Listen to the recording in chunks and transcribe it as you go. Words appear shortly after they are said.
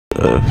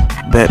of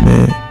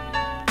Batman.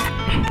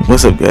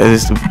 What's up,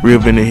 guys? It's the Real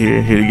Bender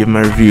here to give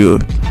my review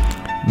of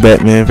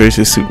Batman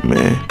vs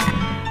Superman.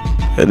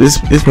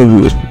 This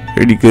movie was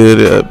pretty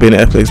good. Ben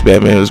Affleck's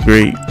Batman was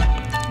great,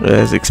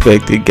 as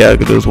expected. Gal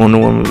Gadot's Wonder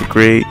Woman was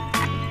great.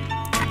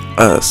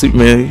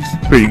 Superman is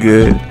pretty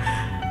good.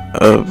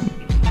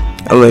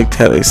 I liked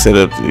how they set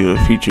up the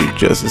future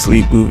Justice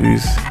League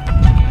movies.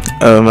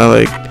 I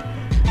liked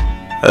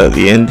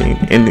the ending.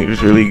 The ending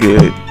was really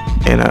good,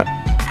 and I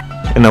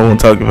won't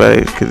talk about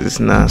it because it's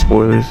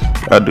non-spoilers.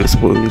 I'll do a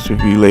spoilers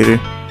review later.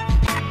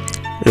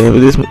 Yeah, but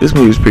this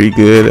movie is pretty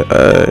good.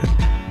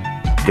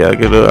 Gal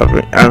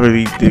Gadot, I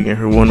really dig in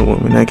her Wonder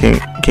Woman. I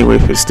can't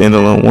wait for the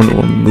standalone Wonder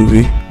Woman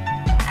movie.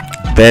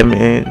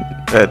 Batman,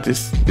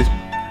 this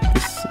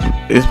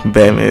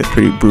Batman is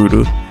pretty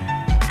brutal.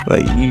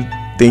 Like, you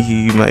think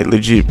he might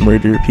legit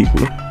murder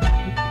people.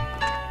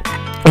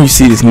 You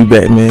see this new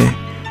Batman,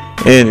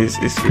 and it's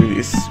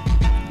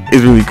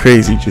really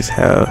crazy just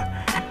how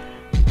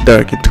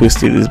dark and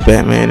twisted this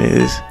Batman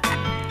is.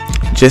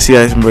 Jesse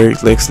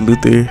Eisenberg's Lex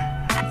Luthor,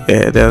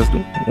 yeah, that was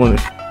one of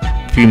the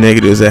few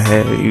negatives I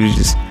had. He was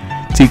just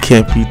too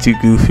campy, too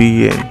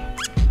goofy, and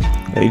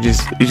it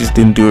just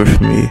didn't do it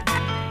for me.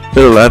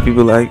 There are a lot of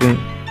people like him,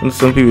 and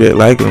some people that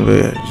like him,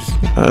 but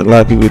a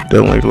lot of people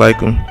don't like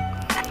him.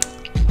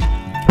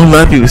 A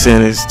lot of people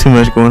saying there's too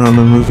much going on in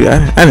the movie.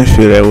 I didn't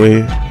feel that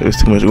way. There was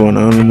too much going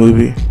on in the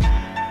movie.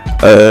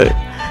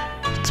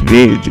 To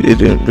me, it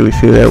didn't really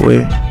feel that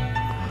way.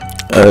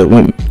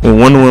 When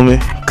Wonder Woman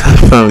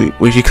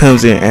when she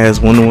comes in as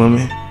Wonder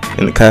Woman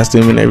in the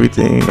costume and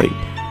everything, like,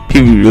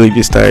 people really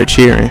just started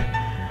cheering.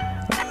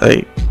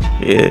 Like,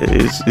 yeah,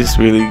 it's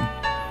really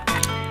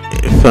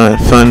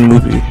fun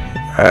movie.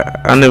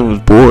 I never was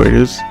bored. It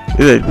was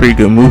a pretty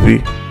good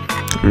movie.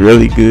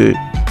 Really good.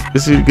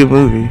 This is a good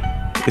movie.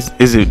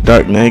 Is it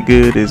Dark Knight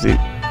good? Is it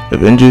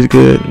Avengers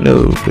good?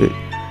 No, but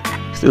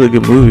still a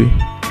good movie.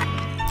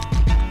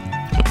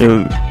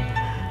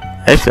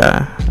 Actually,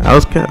 I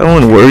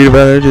wasn't worried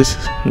about her.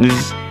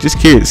 Just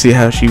curious to see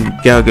how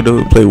Gal Gadot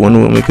would play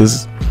Wonder Woman,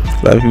 because a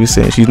lot of people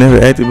saying she's never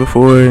acted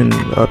before and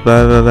blah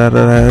blah blah blah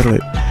blah.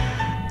 Like,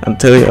 I'm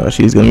telling y'all,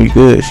 she's gonna be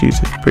good. She's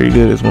pretty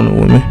good as Wonder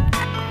Woman.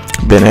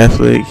 Ben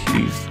Affleck,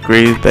 he's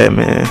great as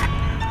Batman.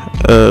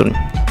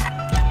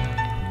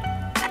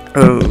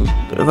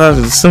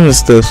 Some of the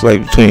stuff,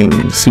 like,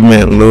 between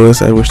Superman and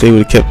Lois, I wish they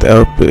would have kept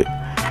out. But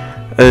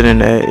other than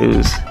that, it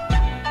was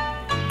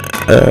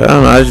I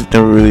don't know. I just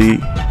never really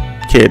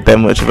cared that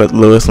much about the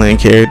Lois Lane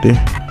character.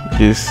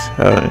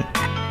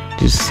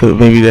 So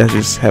maybe I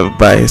just have a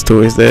bias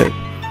towards that.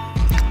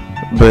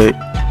 But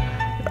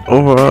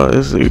overall,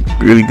 it's a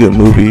really good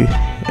movie,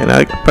 and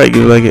I could probably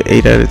give it like an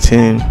 8 out of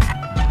 10.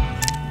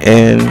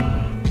 And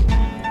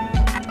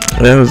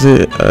that was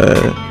it.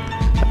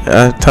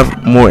 I'll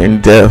talk more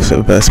in depth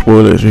about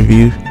spoilers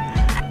review.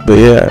 But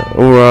yeah,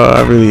 overall,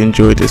 I really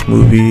enjoyed this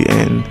movie,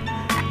 and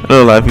I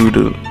know a lot of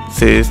people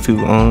say it's too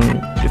long,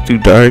 it's too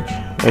dark.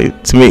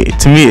 Like, to me, it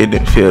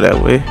didn't feel that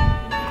way.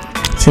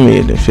 So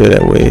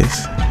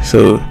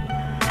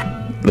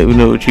let me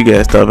know what you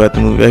guys thought about the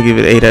movie. I give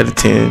it 8 out of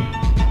 10.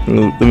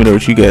 Let me know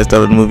what you guys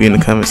thought of the movie in the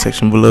comment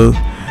section below.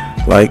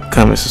 Like,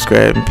 comment,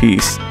 subscribe, and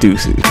peace.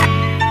 Deuces.